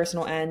on a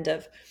personal end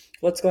of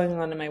what's going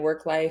on in my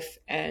work life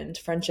and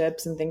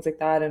friendships and things like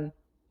that, and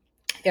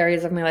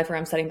areas of my life where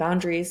I'm setting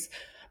boundaries.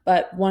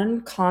 But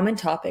one common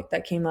topic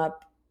that came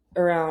up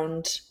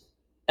around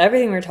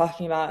everything we were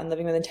talking about and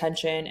living with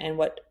intention and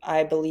what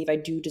I believe I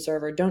do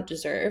deserve or don't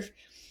deserve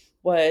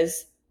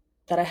was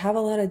that I have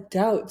a lot of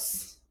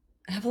doubts.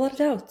 I have a lot of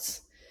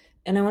doubts.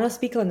 And I want to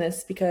speak on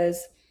this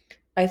because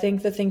I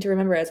think the thing to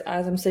remember is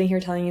as I'm sitting here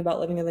telling you about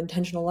living an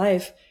intentional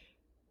life,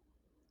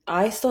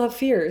 I still have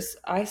fears.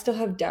 I still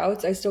have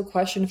doubts. I still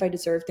question if I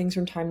deserve things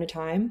from time to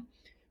time.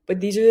 But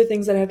these are the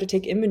things that I have to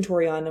take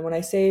inventory on. And when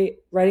I say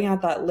writing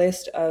out that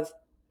list of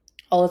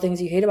all the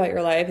things you hate about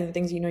your life and the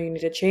things you know you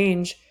need to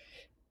change,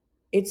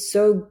 it's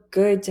so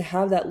good to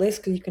have that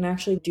list because you can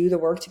actually do the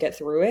work to get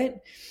through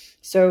it.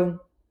 So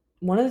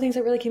one of the things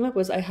that really came up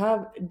was I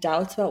have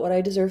doubts about what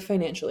I deserve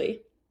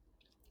financially.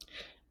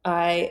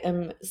 I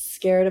am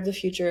scared of the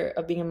future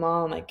of being a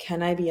mom. Like,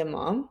 can I be a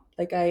mom?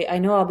 Like, I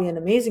know I'll be an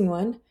amazing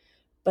one,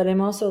 but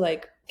I'm also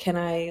like, can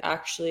I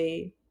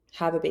actually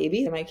have a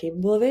baby? Am I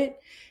capable of it?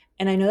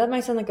 And I know that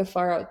might sound like a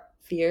far out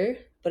fear,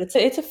 but it's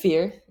a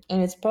fear.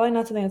 And it's probably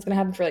not something that's going to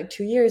happen for like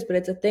 2 years, but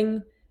it's a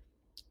thing,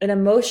 an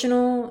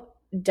emotional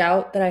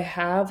doubt that I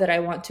have that I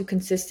want to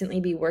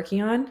consistently be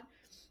working on.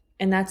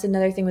 And that's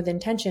another thing with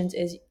intentions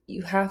is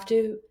you have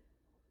to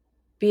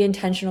be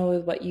intentional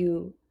with what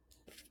you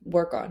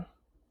work on.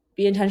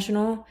 Be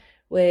intentional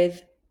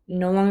with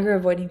no longer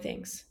avoiding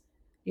things.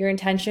 Your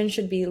intention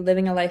should be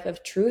living a life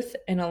of truth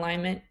and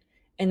alignment,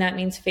 and that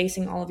means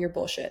facing all of your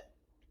bullshit.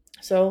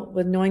 So,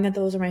 with knowing that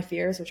those are my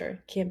fears, which I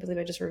can't believe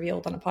I just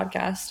revealed on a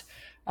podcast,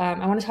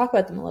 I want to talk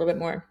about them a little bit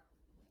more.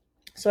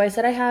 So I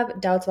said I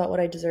have doubts about what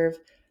I deserve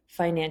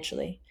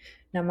financially.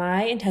 Now,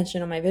 my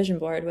intention on my vision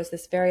board was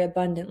this very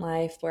abundant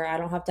life where I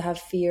don't have to have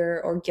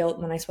fear or guilt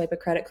when I swipe a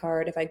credit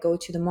card. If I go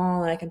to the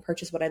mall and I can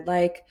purchase what I'd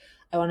like,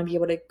 I want to be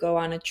able to go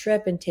on a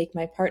trip and take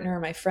my partner or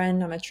my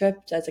friend on a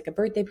trip as like a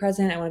birthday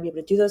present. I want to be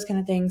able to do those kind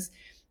of things.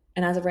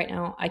 And as of right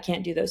now, I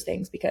can't do those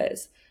things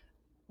because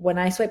when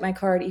I swipe my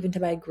card, even to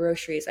buy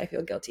groceries, I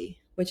feel guilty,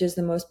 which is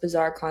the most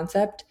bizarre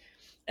concept.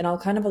 And I'll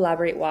kind of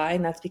elaborate why.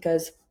 And that's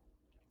because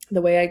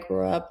the way I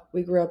grew up,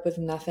 we grew up with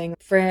nothing.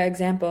 For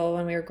example,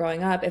 when we were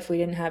growing up, if we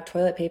didn't have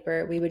toilet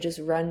paper, we would just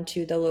run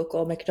to the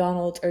local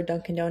McDonald's or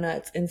Dunkin'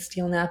 Donuts and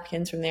steal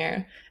napkins from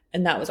there.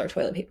 And that was our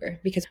toilet paper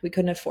because we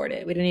couldn't afford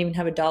it. We didn't even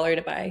have $1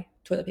 to buy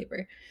toilet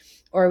paper.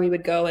 Or we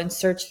would go and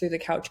search through the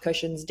couch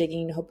cushions,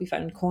 digging to hope we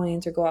found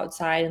coins, or go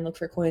outside and look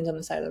for coins on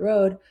the side of the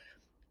road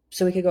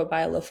so we could go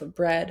buy a loaf of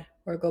bread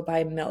or go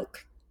buy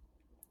milk.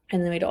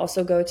 And then we'd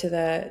also go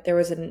to it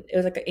was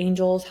like an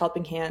Angels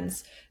Helping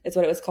Hands is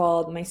what it was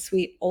called. My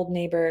sweet old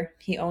neighbor,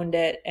 he owned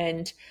it,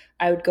 and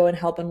I would go and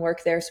help and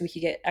work there so we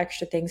could get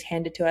extra things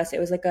handed to us. It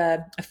was like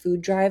a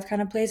food drive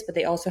kind of place, but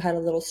they also had a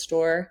little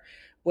store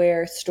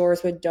where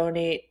stores would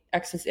donate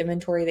excess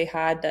inventory they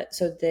had that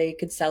so they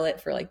could sell it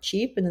for like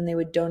cheap, and then they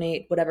would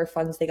donate whatever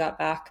funds they got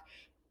back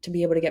to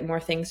be able to get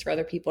more things for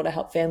other people to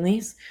help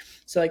families.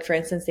 So like for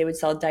instance, they would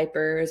sell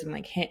diapers and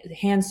like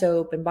hand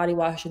soap and body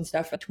wash and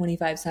stuff for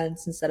 25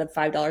 cents instead of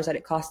 $5 that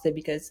it costed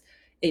because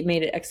it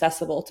made it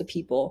accessible to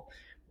people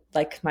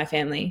like my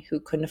family who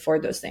couldn't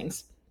afford those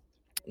things.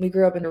 We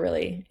grew up in a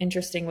really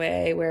interesting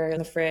way where in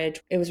the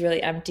fridge it was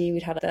really empty.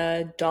 We'd have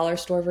the dollar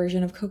store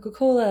version of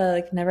Coca-Cola,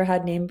 like never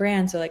had name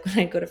brand. So like when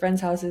I'd go to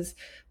friends' houses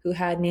who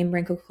had name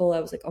brand Coca-Cola,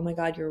 I was like, oh my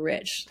God, you're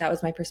rich. That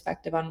was my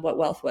perspective on what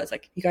wealth was.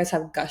 Like, you guys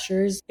have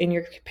Gushers in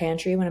your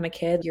pantry when I'm a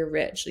kid, you're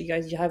rich.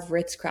 You have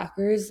Ritz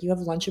crackers, you have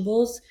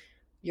Lunchables,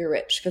 you're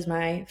rich. Because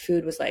my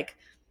food was like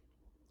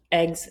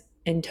eggs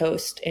and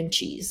toast and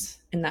cheese,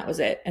 and that was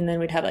it. And then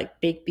we'd have like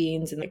baked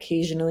beans, and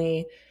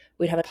occasionally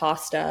we'd have a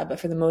pasta, but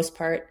for the most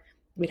part,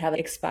 we'd have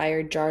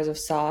expired jars of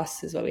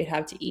sauce is what we'd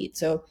have to eat.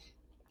 So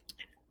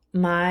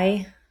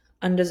my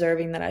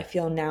undeserving that I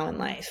feel now in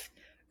life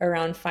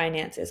around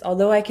finances,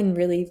 although I can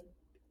really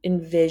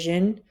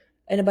envision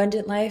an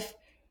abundant life,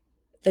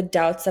 the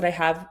doubts that I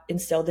have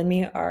instilled in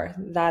me are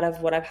that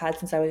of what I've had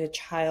since I was a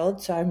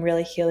child. So I'm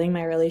really healing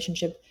my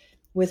relationship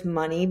with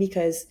money,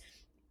 because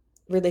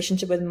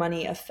relationship with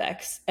money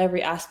affects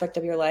every aspect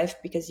of your life,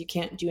 because you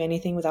can't do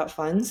anything without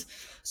funds.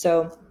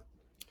 So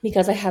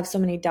because I have so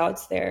many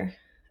doubts there,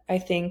 I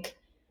think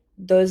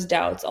those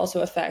doubts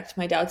also affect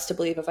my doubts to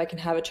believe if I can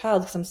have a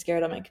child, because I'm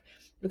scared. I'm like,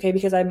 okay,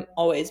 because I've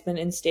always been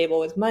unstable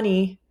with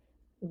money,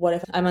 what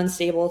if I'm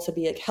unstable to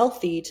be like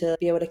healthy, to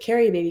be able to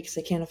carry a baby because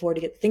I can't afford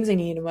to get the things I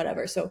need and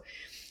whatever. So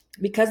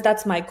because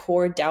that's my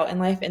core doubt in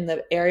life, and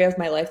the area of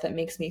my life that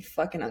makes me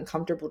fucking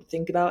uncomfortable to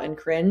think about and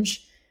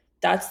cringe,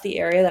 that's the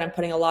area that I'm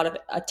putting a lot of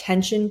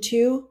attention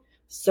to,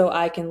 so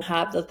I can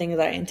have the things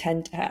that I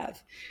intend to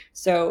have.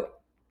 So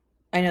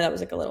I know that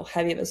was like a little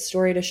heavy of a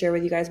story to share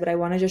with you guys, but I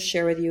want to just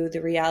share with you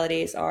the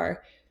realities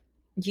are,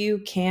 you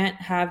can't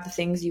have the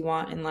things you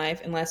want in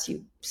life unless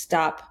you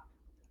stop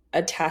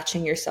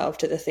attaching yourself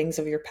to the things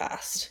of your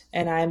past.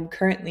 And I'm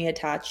currently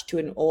attached to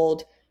an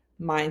old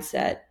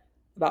mindset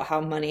about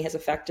how money has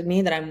affected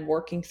me that I'm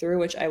working through,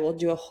 which I will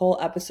do a whole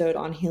episode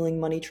on healing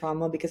money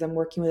trauma, because I'm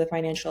working with a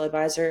financial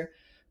advisor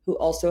who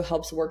also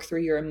helps work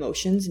through your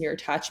emotions and your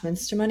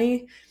attachments to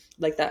money,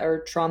 like that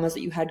are traumas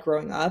that you had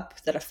growing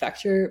up that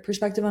affect your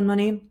perspective on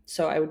money.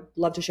 So I would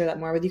love to share that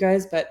more with you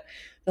guys. But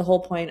the whole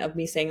point of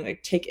me saying,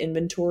 like, take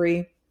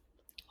inventory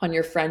on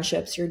your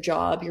friendships, your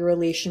job, your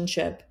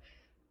relationship,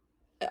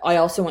 I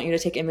also want you to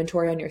take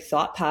inventory on your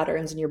thought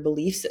patterns and your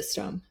belief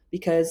system,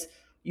 because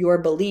your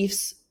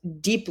beliefs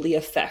deeply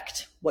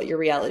affect what your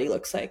reality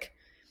looks like.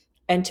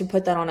 And to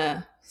put that on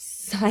a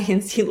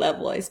sciencey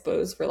level, I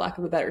suppose, for lack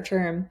of a better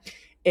term,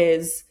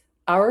 is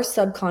our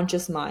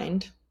subconscious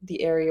mind,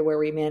 the area where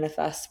we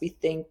manifest, we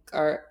think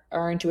our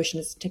intuition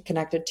is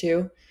connected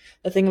to,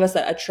 the thing of us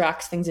that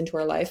attracts things into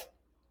our life.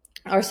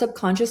 Our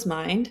subconscious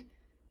mind,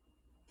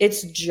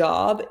 its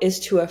job is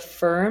to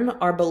affirm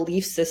our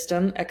belief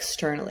system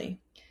externally.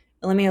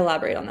 Let me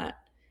elaborate on that.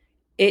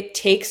 It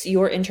takes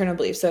your internal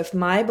beliefs. So if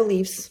my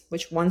beliefs,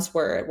 which once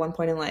were at one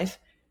point in life,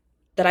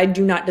 that I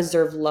do not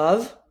deserve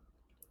love,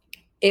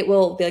 it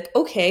will be like,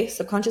 okay,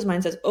 subconscious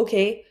mind says,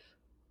 okay,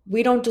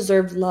 we don't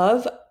deserve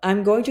love.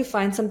 I'm going to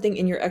find something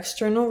in your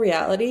external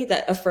reality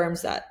that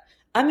affirms that.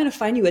 I'm going to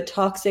find you a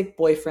toxic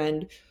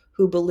boyfriend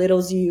who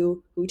belittles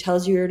you, who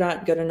tells you you're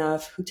not good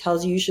enough, who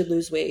tells you you should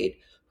lose weight,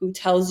 who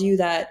tells you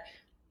that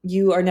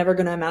you are never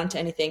going to amount to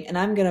anything. And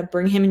I'm going to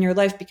bring him in your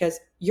life because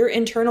your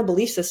internal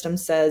belief system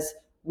says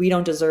we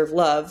don't deserve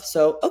love.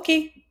 So,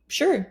 okay,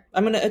 sure,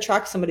 I'm going to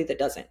attract somebody that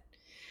doesn't.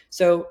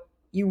 So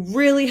you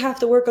really have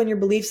to work on your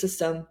belief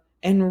system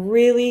and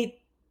really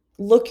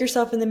look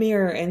yourself in the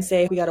mirror and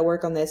say, we got to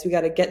work on this. We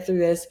got to get through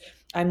this.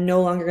 I'm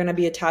no longer going to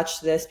be attached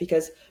to this,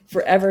 because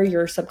forever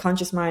your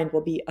subconscious mind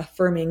will be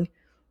affirming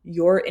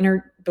your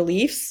inner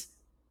beliefs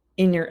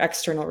in your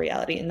external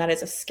reality. And that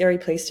is a scary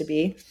place to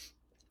be.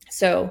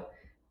 So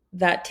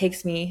that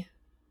takes me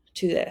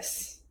to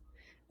this,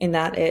 and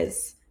that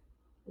is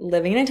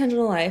living an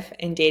intentional life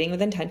and dating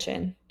with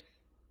intention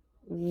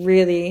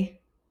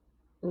really,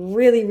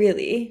 really,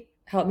 really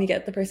helped me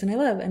get the person I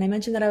love. And I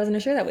mentioned that I was going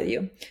to share that with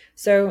you.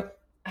 So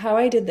how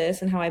I did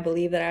this and how I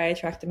believe that I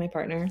attracted my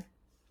partner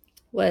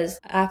was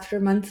after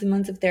months and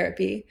months of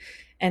therapy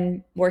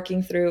and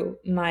working through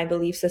my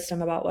belief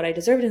system about what I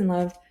deserved in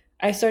love.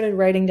 I started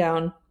writing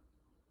down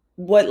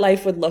what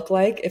life would look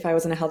like if I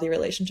was in a healthy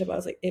relationship. I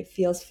was like, it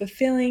feels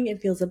fulfilling.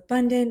 It feels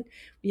abundant.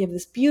 We have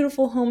this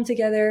beautiful home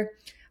together.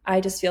 I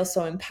just feel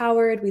so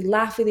empowered. We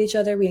laugh with each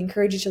other. We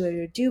encourage each other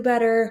to do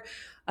better.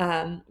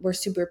 We're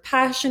super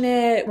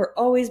passionate. We're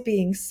always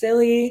being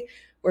silly.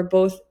 We're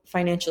both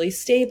financially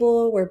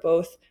stable. We're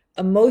both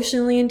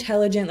emotionally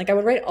intelligent. Like, I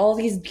would write all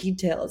these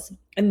details.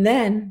 And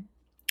then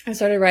I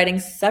started writing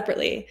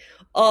separately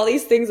all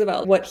these things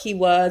about what he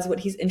was, what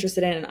he's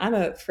interested in. And I'm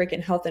a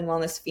freaking health and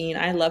wellness fiend.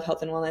 I love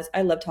health and wellness.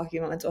 I love talking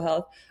about mental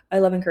health. I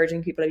love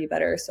encouraging people to be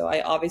better. So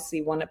I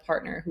obviously want a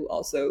partner who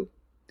also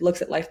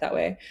looks at life that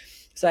way.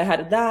 So I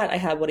had that. I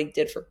had what he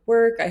did for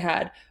work. I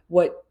had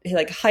what,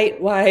 like,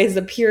 height wise,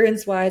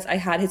 appearance wise. I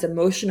had his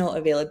emotional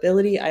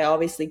availability. I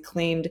obviously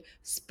claimed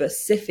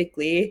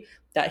specifically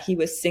that he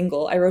was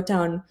single. I wrote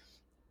down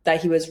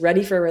that he was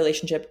ready for a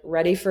relationship,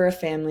 ready for a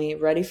family,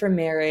 ready for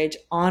marriage,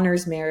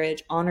 honors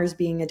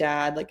being a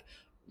dad. Like,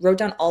 wrote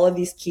down all of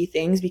these key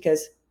things,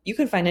 because you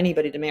can find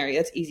anybody to marry.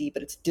 That's easy,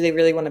 but it's, do they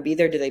really want to be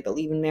there? Do they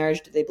believe in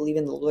marriage? Do they believe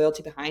in the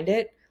loyalty behind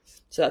it?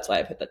 So that's why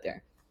I put that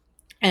there.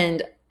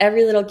 And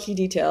every little key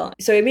detail.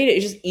 So it made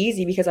it just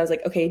easy, because I was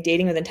like, okay,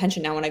 dating with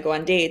intention. Now when I go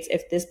on dates,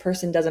 if this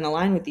person doesn't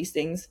align with these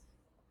things,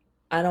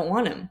 I don't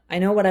want him. I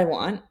know what I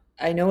want.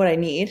 I know what I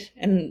need,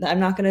 and I'm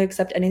not going to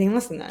accept anything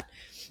less than that.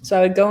 So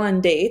I would go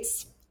on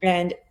dates,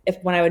 and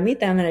when I would meet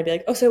them, and I'd be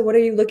like, oh, so what are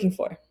you looking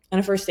for on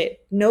a first date?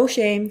 No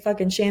shame,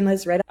 fucking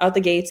shameless, right out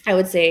the gates. I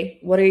would say,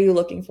 what are you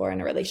looking for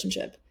in a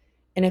relationship?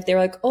 And if they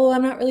were like, oh,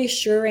 I'm not really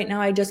sure right now,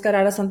 I just got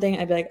out of something,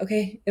 I'd be like,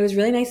 okay, it was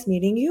really nice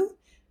meeting you,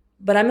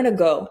 but I'm going to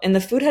go. And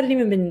the food hadn't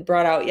even been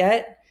brought out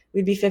yet.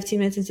 We'd be 15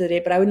 minutes into the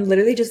date, but I would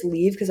literally just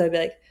leave, because I'd be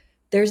like,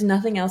 There's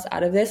nothing else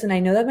out of this. And I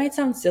know that might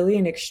sound silly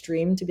and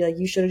extreme to be like,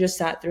 you should have just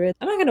sat through it.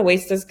 I'm not going to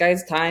waste this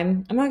guy's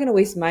time. I'm not going to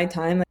waste my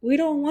time. Like, we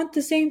don't want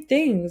the same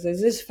things.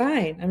 Is this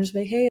fine? I'm just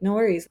like, hey, no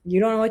worries. You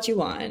don't know what you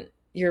want.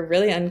 You're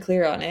really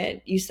unclear on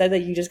it. You said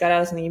that you just got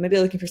out of something. You might be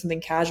looking for something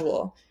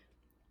casual.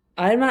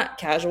 I'm not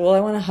casual.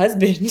 I want a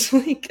husband.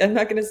 Like, I'm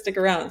not going to stick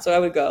around. So I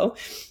would go.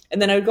 And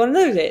then I would go on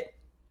another date.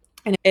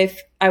 And if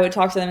I would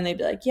talk to them and they'd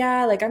be like,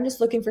 yeah, like I'm just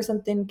looking for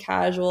something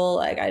casual.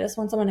 Like I just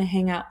want someone to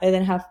hang out and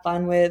then have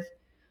fun with.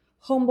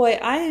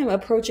 Homeboy, I am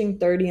approaching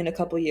 30 in a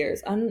couple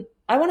years.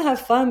 I want to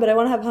have fun, but I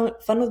want to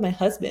have fun with my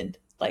husband.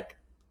 Like,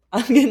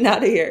 I'm getting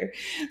out of here.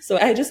 So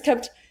I just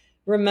kept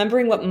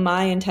remembering what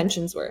my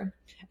intentions were.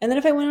 And then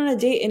if I went on a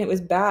date and it was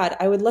bad,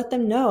 I would let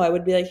them know. I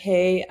would be like,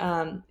 hey,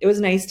 it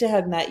was nice to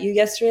have met you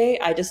yesterday.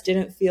 I just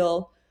didn't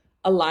feel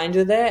aligned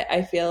with it.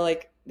 I feel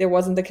like there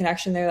wasn't the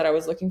connection there that I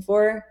was looking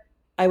for.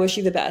 I wish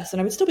you the best.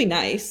 And I would still be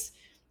nice,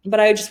 but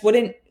I just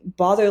wouldn't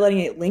bother letting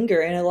it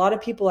linger. And a lot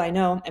of people I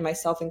know, and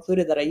myself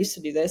included, that I used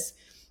to do this,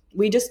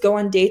 we just go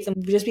on dates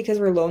and just because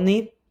we're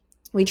lonely,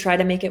 we try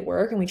to make it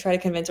work and we try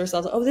to convince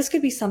ourselves, oh, this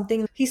could be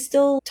something. He's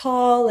still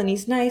tall and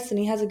he's nice and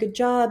he has a good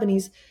job and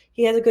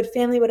he has a good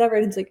family, whatever.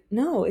 And it's like,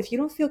 no, if you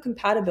don't feel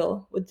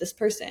compatible with this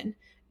person,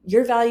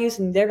 your values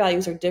and their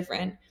values are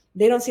different.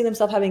 They don't see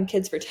themselves having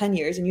kids for 10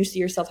 years and you see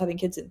yourself having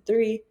kids in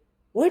 3.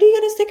 What are you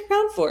going to stick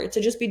around for?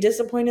 To just be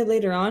disappointed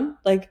later on?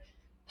 Like,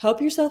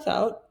 help yourself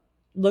out.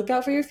 Look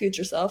out for your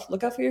future self.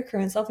 Look out for your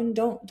current self, and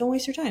don't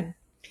waste your time.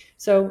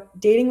 So,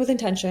 dating with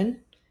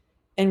intention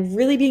and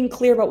really being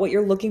clear about what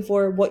you're looking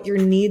for, what your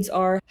needs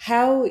are,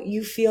 how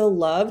you feel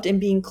loved, and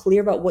being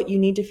clear about what you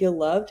need to feel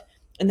loved,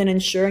 and then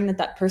ensuring that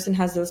that person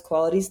has those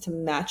qualities to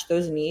match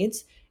those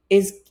needs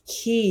is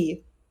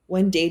key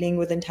when dating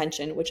with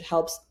intention, which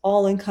helps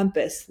all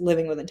encompass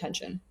living with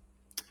intention.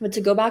 But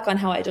to go back on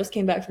how I just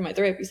came back from my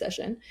therapy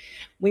session,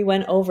 we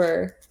went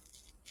over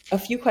a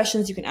few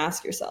questions you can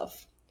ask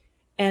yourself.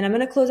 And I'm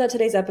going to close out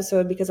today's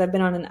episode because I've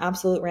been on an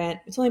absolute rant.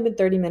 It's only been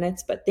 30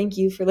 minutes, but thank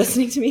you for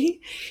listening to me.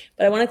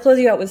 But I want to close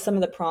you out with some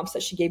of the prompts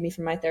that she gave me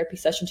from my therapy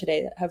session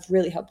today that have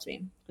really helped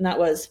me. And that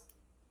was,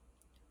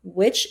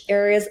 which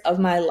areas of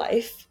my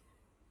life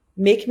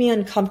make me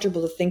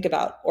uncomfortable to think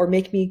about or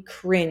make me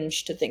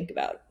cringe to think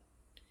about?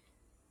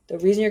 The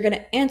reason you're going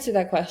to answer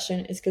that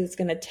question is because it's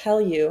going to tell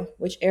you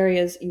which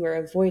areas you are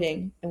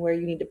avoiding and where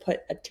you need to put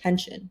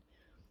attention.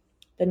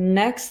 The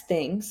next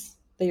things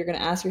that you're going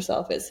to ask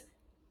yourself is,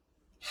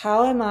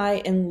 how am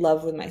I in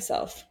love with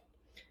myself?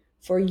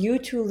 For you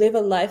to live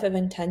a life of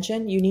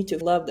intention, you need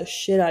to love the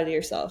shit out of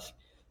yourself.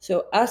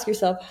 So ask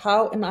yourself,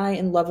 how am I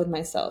in love with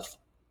myself?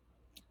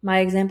 My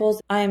examples,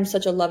 I am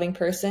such a loving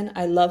person.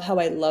 I love how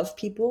I love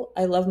people.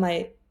 I love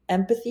my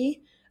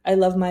empathy. I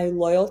love my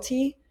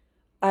loyalty.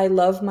 I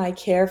love my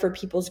care for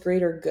people's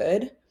greater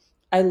good.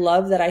 I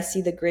love that I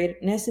see the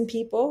greatness in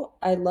people.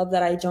 I love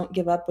that I don't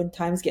give up when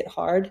times get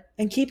hard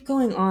and keep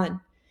going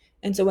on.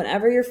 And so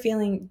whenever you're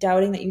feeling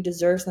doubting that you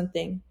deserve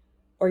something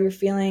or you're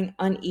feeling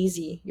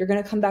uneasy, you're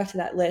going to come back to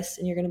that list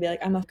and you're going to be like,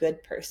 I'm a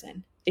good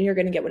person, and you're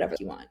going to get whatever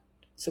you want.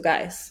 So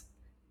guys,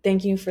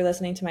 thank you for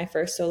listening to my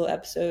first solo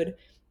episode.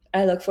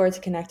 I look forward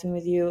to connecting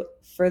with you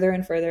further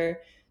and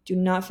further. Do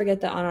not forget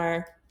that on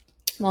our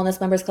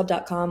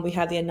wellnessmembersclub.com, we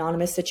have the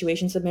anonymous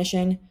situation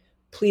submission.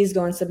 Please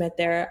go and submit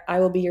there. I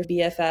will be your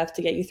BFF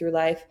to get you through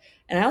life.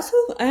 And I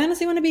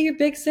honestly want to be your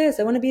big sis.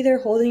 I want to be there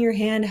holding your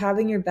hand,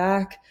 having your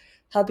back,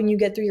 helping you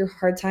get through your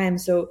hard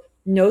times. So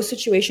no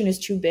situation is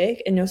too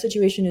big and no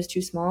situation is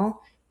too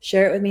small.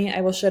 Share it with me.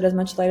 I will shed as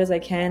much light as I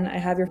can. I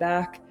have your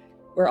back.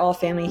 We're all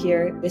family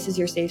here. This is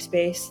your safe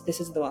space. This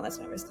is the Wellness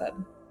Members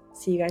Club.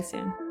 See you guys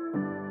soon.